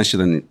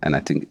essential and I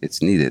think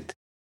it's needed.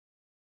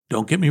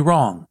 Don't get me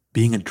wrong.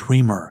 Being a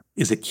dreamer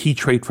is a key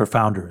trait for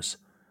founders.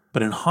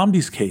 But in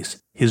Hamdi's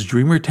case, his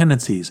dreamer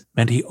tendencies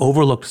meant he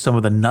overlooked some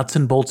of the nuts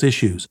and bolts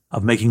issues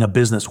of making a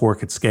business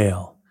work at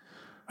scale.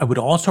 I would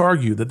also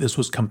argue that this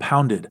was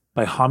compounded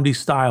by Hamdi's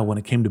style when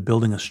it came to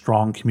building a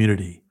strong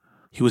community.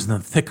 He was in the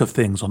thick of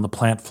things on the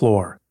plant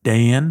floor,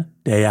 day in,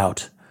 day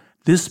out.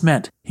 This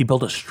meant he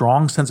built a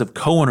strong sense of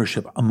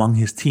co-ownership among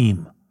his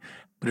team.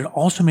 But it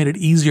also made it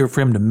easier for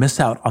him to miss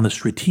out on the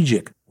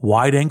strategic,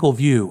 wide-angle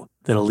view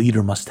that a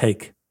leader must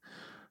take.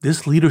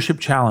 This leadership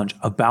challenge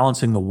of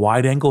balancing the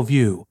wide-angle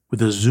view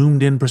with a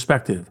zoomed-in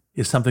perspective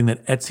is something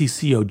that Etsy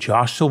CEO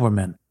Josh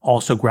Silverman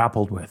also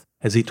grappled with,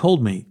 as he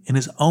told me in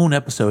his own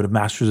episode of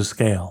Masters of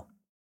Scale.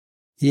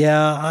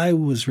 Yeah, I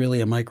was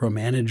really a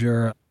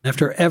micromanager.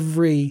 After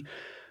every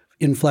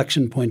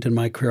inflection point in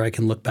my career, I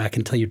can look back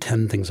and tell you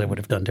 10 things I would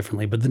have done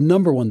differently. But the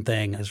number one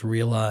thing is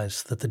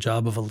realize that the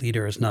job of a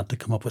leader is not to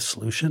come up with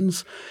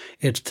solutions.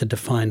 It's to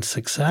define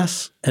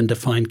success and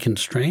define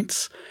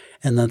constraints,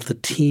 and let the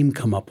team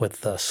come up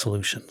with the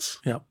solutions.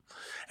 Yeah.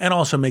 And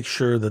also make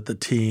sure that the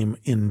team,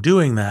 in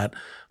doing that,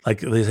 like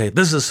they say,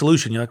 this is a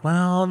solution. You're like,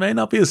 well, it may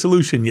not be a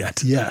solution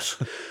yet.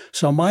 Yes.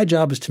 So my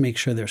job is to make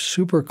sure they're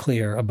super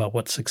clear about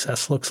what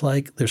success looks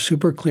like. They're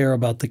super clear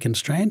about the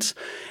constraints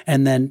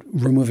and then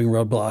removing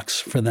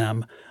roadblocks for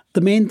them.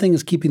 The main thing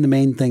is keeping the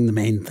main thing the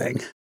main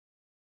thing.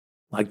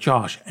 Like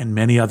Josh and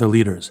many other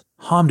leaders,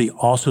 Hamdi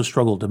also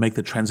struggled to make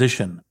the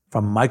transition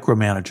from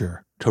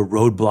micromanager to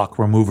roadblock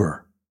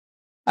remover.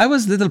 I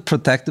was a little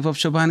protective of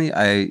Chobani.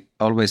 I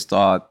always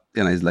thought,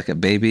 he's like a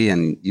baby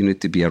and you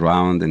need to be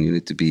around and you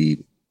need to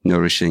be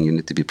nourishing, you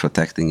need to be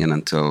protecting it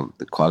until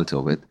the quality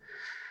of it.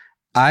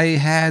 I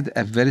had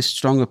a very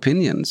strong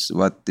opinions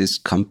what this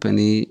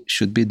company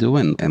should be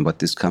doing and what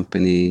this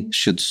company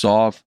should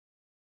solve.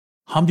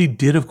 Hamdi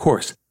did, of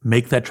course,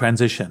 make that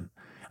transition.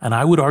 And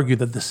I would argue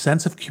that the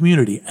sense of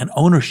community and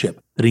ownership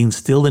that he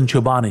instilled in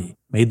Chobani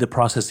made the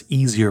process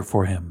easier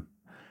for him.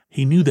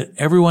 He knew that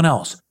everyone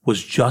else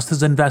was just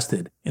as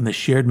invested in the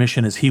shared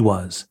mission as he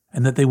was,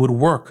 and that they would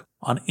work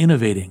on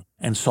innovating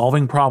and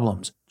solving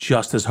problems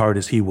just as hard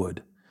as he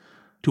would.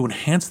 To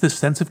enhance this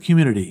sense of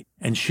community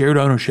and shared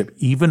ownership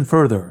even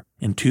further,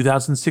 in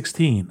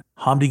 2016,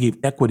 Hamdi gave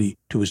equity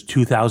to his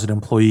 2,000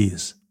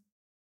 employees.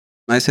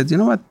 I said, you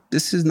know what?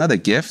 This is not a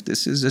gift.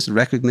 This is just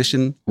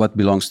recognition what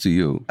belongs to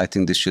you. I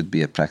think this should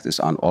be a practice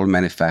on all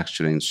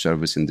manufacturing,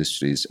 service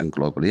industries, and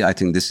globally. I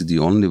think this is the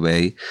only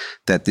way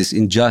that this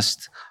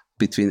unjust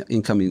between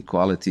income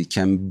inequality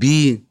can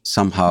be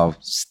somehow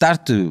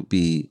start to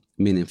be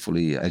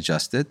meaningfully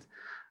adjusted,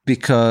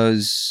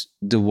 because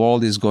the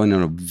world is going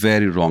in a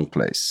very wrong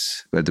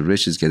place where the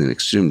rich is getting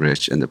extreme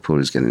rich and the poor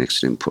is getting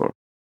extreme poor.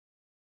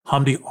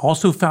 Hamdi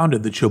also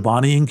founded the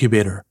Chobani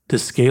Incubator to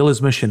scale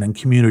his mission and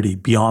community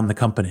beyond the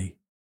company.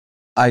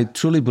 I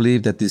truly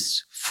believe that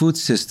this food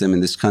system in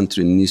this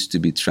country needs to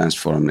be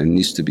transformed and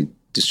needs to be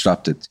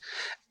disrupted.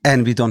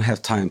 And we don't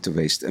have time to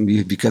waste, and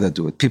we got to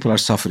do it. People are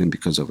suffering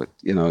because of it.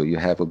 You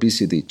have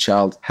obesity,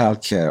 child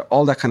healthcare,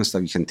 all that kind of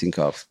stuff you can think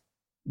of.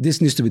 This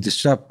needs to be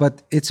disrupted,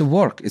 but it's a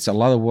work. It's a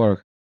lot of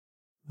work.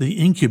 The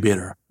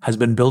Incubator has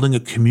been building a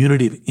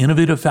community of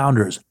innovative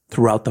founders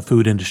throughout the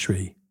food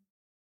industry.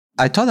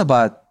 I thought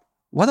about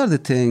what are the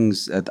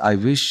things that I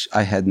wish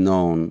I had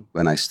known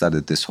when I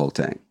started this whole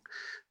thing.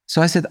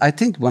 So I said, I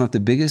think one of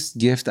the biggest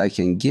gifts I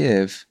can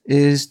give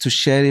is to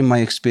sharing my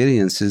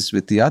experiences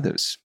with the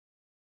others.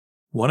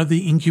 One of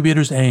the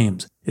Incubator's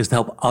aims is to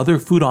help other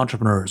food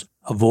entrepreneurs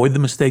avoid the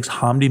mistakes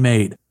Hamdi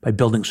made by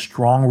building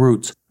strong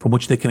roots from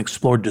which they can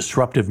explore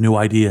disruptive new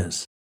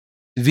ideas.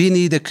 We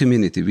need a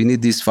community. We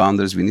need these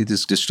founders. We need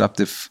these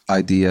disruptive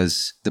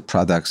ideas, the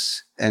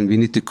products, and we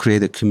need to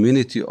create a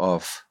community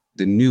of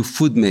the new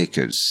food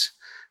makers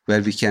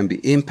where we can be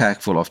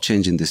impactful of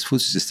changing this food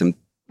system.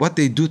 What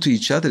they do to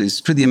each other is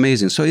pretty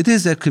amazing. So it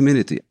is a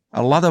community.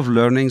 A lot of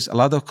learnings, a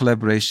lot of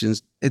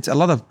collaborations. It's a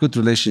lot of good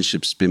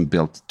relationships being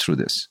built through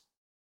this.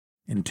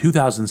 In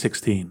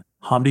 2016,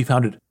 Hamdi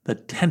founded the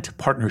Tent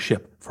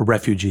Partnership for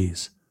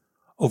Refugees.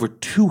 over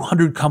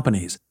 200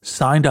 companies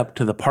signed up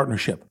to the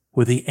partnership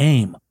with the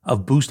aim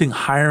of boosting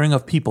hiring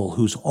of people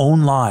whose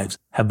own lives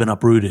have been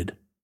uprooted.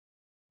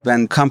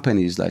 When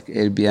companies like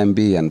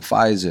Airbnb and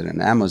Pfizer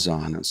and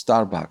Amazon and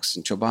Starbucks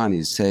and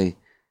Chobani say,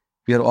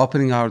 we are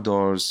opening our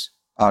doors,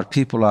 our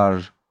people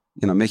are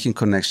making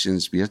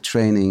connections, we are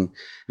training,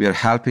 we are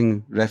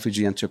helping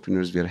refugee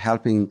entrepreneurs, we are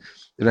helping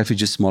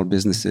refugee small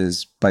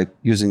businesses by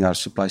using our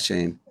supply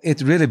chain.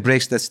 It really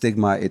breaks that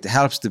stigma. It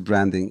helps the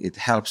branding. It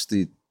helps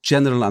the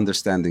general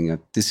understanding that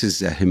this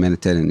is a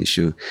humanitarian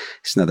issue.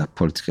 It's not a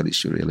political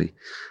issue, really.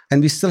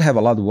 And we still have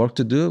a lot of work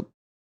to do.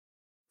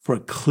 For a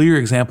clear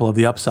example of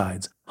the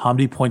upsides,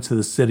 Hamdi points to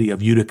the city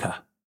of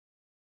Utica.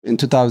 In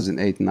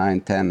 2008,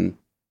 9, 10,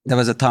 there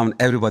was a town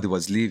everybody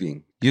was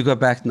leaving. You go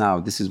back now,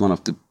 this is one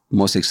of the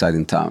most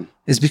exciting town.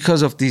 It's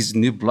because of these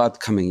new blood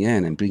coming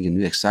in and bringing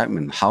new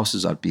excitement.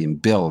 Houses are being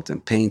built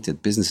and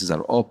painted. Businesses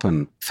are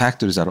open.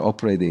 Factories are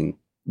operating.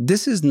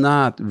 This is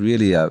not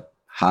really a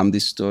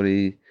Hamdi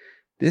story.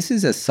 This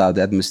is a South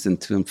Edmiston,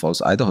 Twin Falls,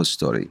 Idaho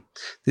story.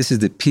 This is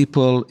the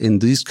people in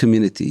these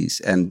communities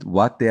and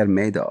what they are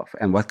made of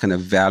and what kind of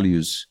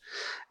values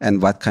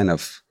and what kind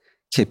of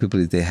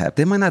capability they have.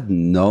 They might not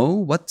know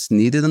what's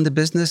needed in the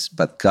business,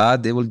 but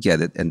God, they will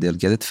get it, and they'll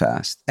get it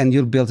fast. And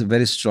you'll build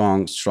very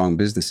strong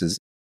businesses.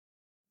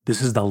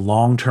 This is the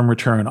long-term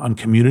return on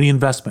community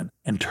investment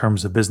in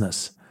terms of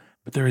business.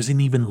 But there is an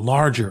even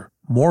larger,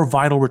 more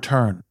vital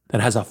return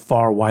that has a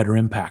far wider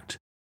impact.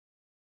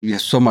 We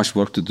have so much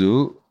work to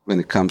do when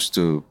it comes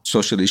to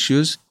social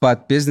issues,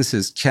 but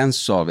businesses can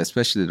solve,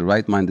 especially the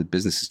right-minded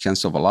businesses can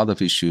solve a lot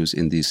of issues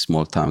in these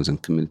small towns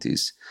and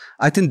communities.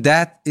 I think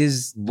that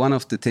is one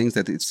of the things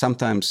that it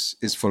sometimes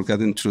is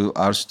forgotten through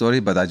our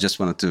story, but I just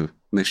wanted to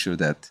make sure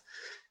that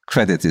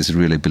credit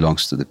really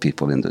belongs to the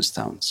people in those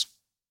towns.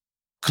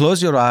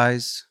 Close your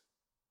eyes,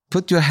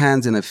 put your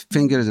hands and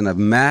fingers in a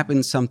map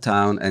in some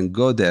town and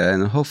go there,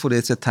 and hopefully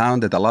it's a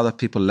town that a lot of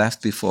people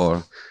left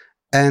before,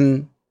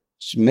 and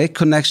make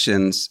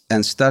connections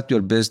and start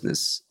your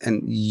business,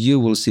 and you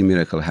will see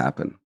miracle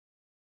happen.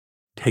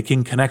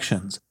 Taking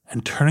connections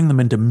and turning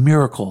them into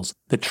miracles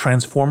that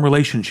transform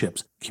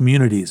relationships,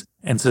 communities,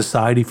 and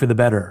society for the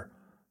better.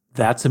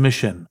 That's a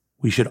mission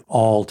we should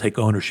all take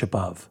ownership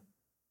of.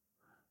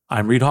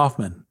 I'm Reid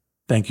Hoffman.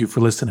 Thank you for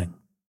listening.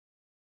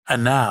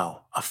 And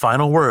now, a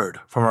final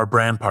word from our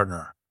brand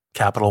partner,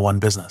 Capital One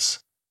Business.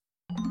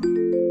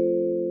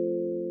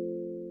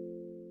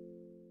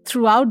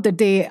 Throughout the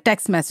day,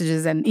 text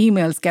messages and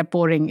emails kept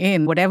pouring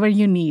in. Whatever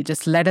you need,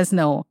 just let us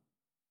know.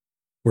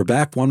 We're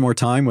back one more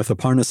time with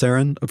Aparna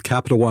Saran of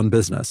Capital One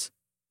Business.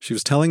 She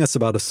was telling us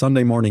about a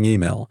Sunday morning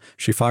email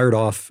she fired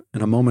off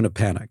in a moment of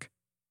panic.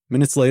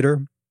 Minutes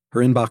later,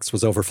 her inbox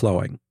was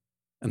overflowing.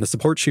 And the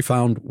support she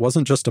found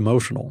wasn't just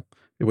emotional,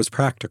 it was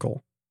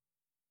practical.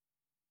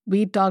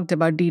 We talked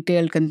about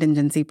detailed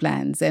contingency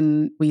plans,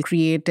 and we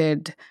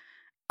created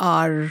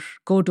our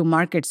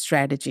go-to-market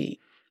strategy.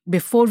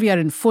 Before we are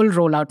in full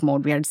rollout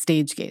mode, we had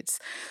stage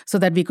gates so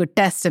that we could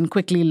test and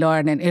quickly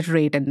learn and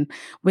iterate. And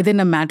within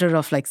a matter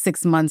of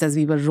 6 months, as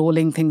we were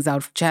rolling things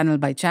out channel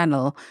by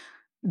channel,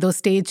 those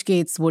stage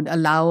gates would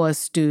allow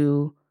us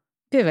to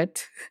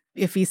pivot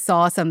if we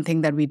saw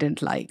something that we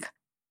didn't like.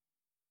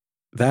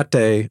 That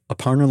day,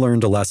 Aparna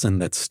learned a lesson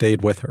that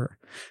stayed with her.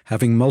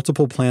 Having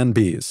multiple plan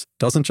Bs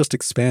doesn't just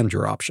expand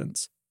your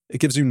options. It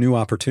gives you new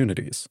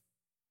opportunities.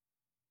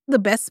 The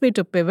best way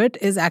to pivot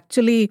is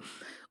actually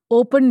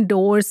open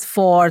doors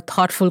for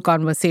thoughtful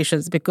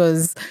conversations,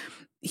 because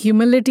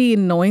humility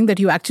in knowing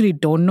that you actually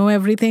don't know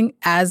everything,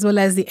 as well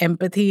as the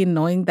empathy in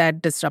knowing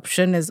that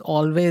disruption is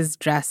always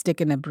drastic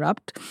and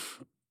abrupt,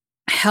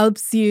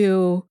 helps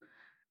you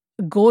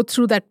go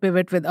through that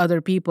pivot with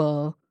other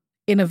people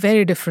in a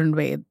very different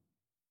way.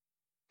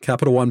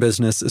 Capital One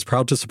Business is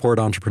proud to support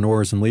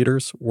entrepreneurs and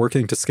leaders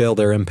working to scale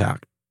their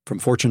impact, from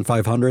Fortune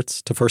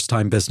 500s to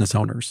first-time business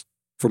owners.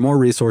 For more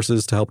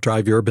resources to help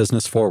drive your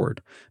business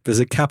forward,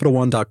 visit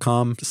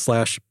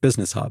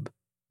CapitalOne.com/BusinessHub.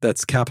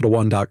 That's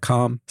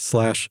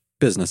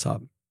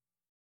CapitalOne.com/BusinessHub.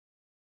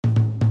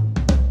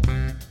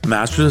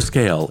 Masters of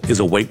Scale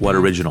is a Wait What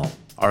original.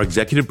 Our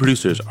executive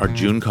producers are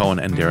June Cohen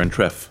and Darren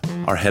Triff.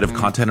 Our head of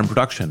content and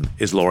production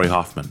is Lori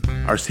Hoffman.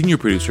 Our senior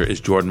producer is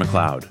Jordan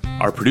McLeod.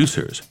 Our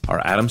producers are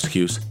Adam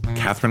Skuse,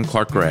 Catherine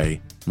Clark-Gray,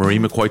 Marie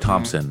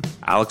McCoy-Thompson,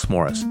 Alex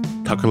Morris,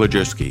 Tucker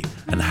Lejersky,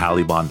 and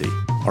Hallie Bondi.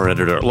 Our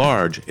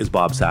editor-at-large is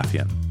Bob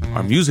Safian.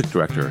 Our music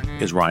director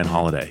is Ryan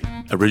Holiday.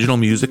 Original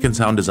music and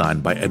sound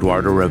design by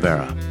Eduardo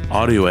Rivera.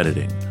 Audio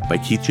editing by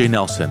Keith J.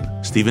 Nelson,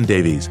 Stephen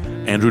Davies,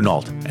 Andrew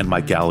Nault, and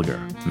Mike Gallagher.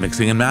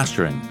 Mixing and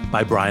mastering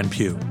by Brian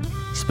Pugh.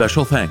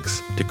 Special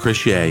thanks to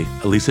Chris Ye,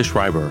 Elisa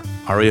Schreiber,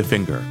 Aria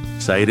Finger,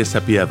 Saida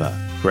Sepieva,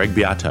 Greg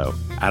Beato,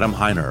 Adam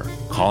Heiner,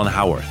 Colin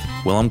Howarth,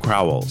 Willem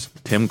Crowells,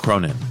 Tim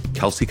Cronin,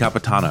 Kelsey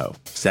Capitano,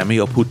 Sammy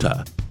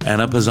Oputa,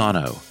 Anna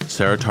Pisano,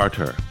 Sarah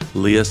Tartar,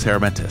 Leah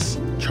Sarametis,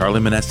 Charlie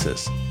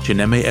Meneses,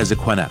 Chineme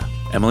Ezequena,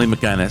 Emily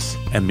McGinnis,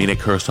 and Mina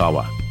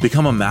Kurosawa.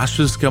 Become a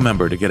Masters of Scale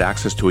member to get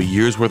access to a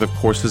year's worth of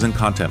courses and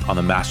content on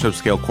the Masters of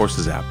Scale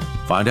Courses app.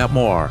 Find out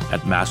more at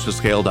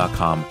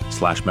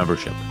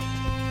masterscale.com/membership.